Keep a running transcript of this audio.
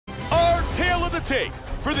tape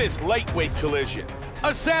for this lightweight collision.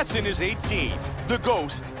 Assassin is 18. The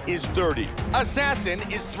Ghost is 30. Assassin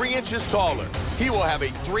is 3 inches taller. He will have a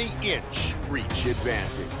 3-inch reach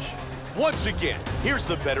advantage. Once again, here's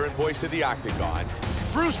the veteran voice of the Octagon,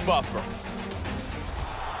 Bruce Buffer.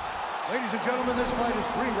 Ladies and gentlemen, this fight is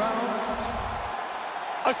 3 rounds.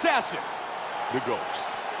 Assassin, the Ghost.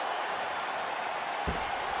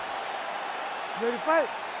 Ready to fight?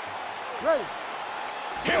 Ready.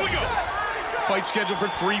 Here we go. Fight scheduled for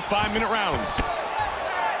 3 5-minute rounds.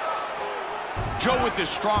 Joe, with his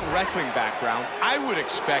strong wrestling background, I would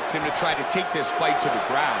expect him to try to take this fight to the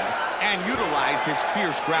ground and utilize his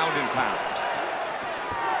fierce ground and pound.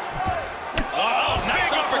 Oh,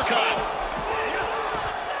 nice uppercut.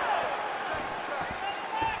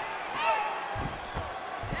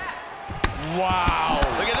 Wow.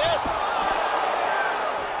 Look at this.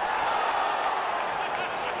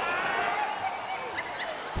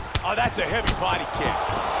 Oh, that's a heavy body kick.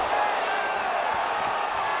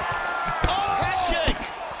 Oh, head kick.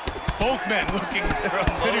 Both men looking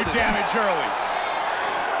to do damage early.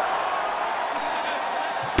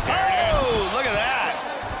 There it is. Oh, look at that.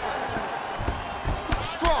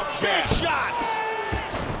 Strong jab. Big shots.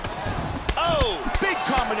 Oh, big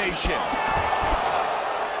combination.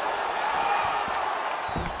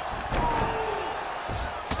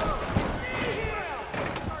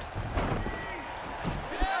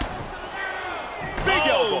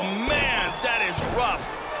 Oh, man, that is rough.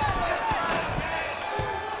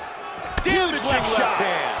 Damaging left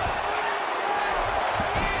hand.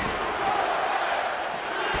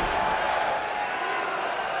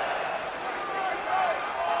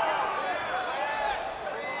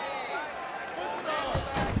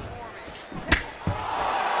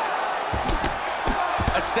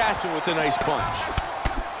 Assassin with a nice punch.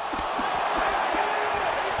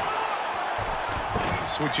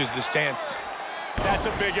 Switches the stance. That's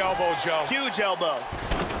a big elbow, Joe. Huge elbow.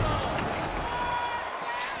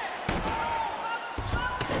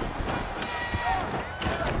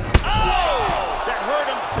 Oh! That hurt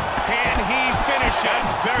him. Can he finish it?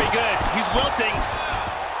 That's very good. He's wilting.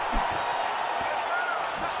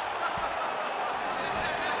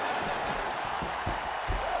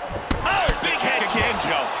 Oh, big head kick,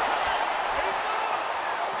 Joe.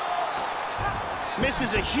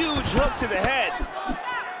 Misses a huge hook to the head.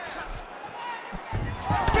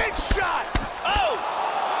 Big shot! Oh!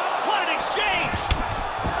 What an exchange!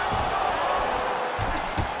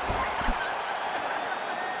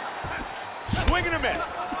 Swing and a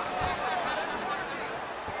miss.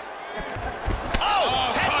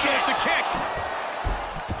 Oh! Head kick! The kick.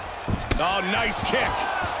 Oh, nice kick.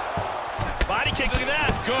 Body kick, look at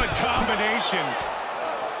that. Good combinations.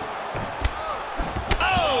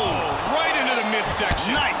 Oh! Right into the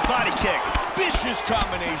midsection. Nice body kick. Vicious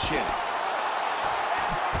combination.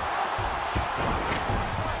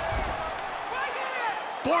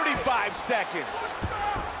 45 seconds.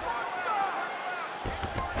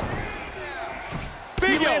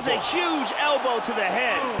 Big he lands a huge elbow to the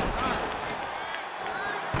head.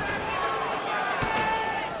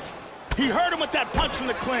 He hurt him with that punch from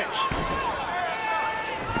the clinch.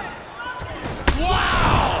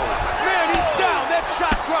 Wow! Man, he's down. That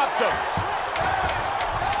shot dropped him.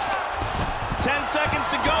 10 seconds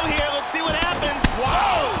to go here. Let's see what happens.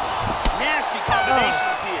 Wow! Nasty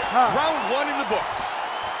combinations here. Round 1 in the books.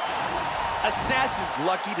 Assassin's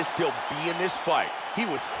lucky to still be in this fight. He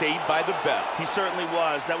was saved by the bell. He certainly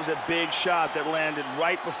was. That was a big shot that landed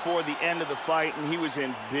right before the end of the fight, and he was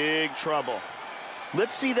in big trouble.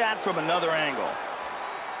 Let's see that from another angle.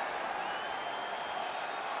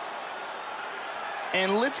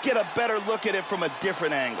 And let's get a better look at it from a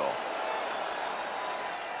different angle.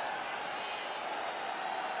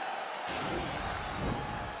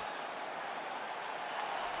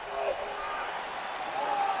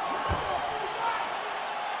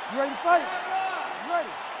 You ready to fight? You ready?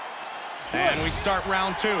 And we start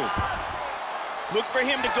round 2. Look for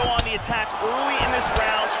him to go on the attack early in this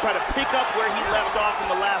round to try to pick up where he left off in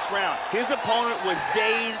the last round. His opponent was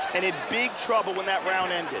dazed and in big trouble when that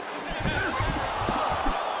round ended.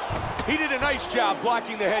 He did a nice job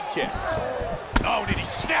blocking the head kick. Oh, did he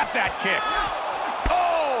snap that kick?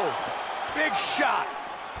 Oh, big shot.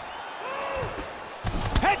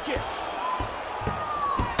 Head kick.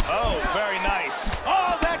 Oh, very nice.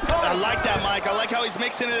 Oh, that caught him. I like that, Mike. I like how he's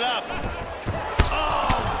mixing it up.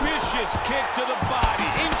 Oh, vicious kick to the body.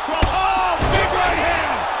 He's in trouble. Oh, big right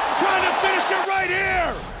hand. Trying to finish it right here.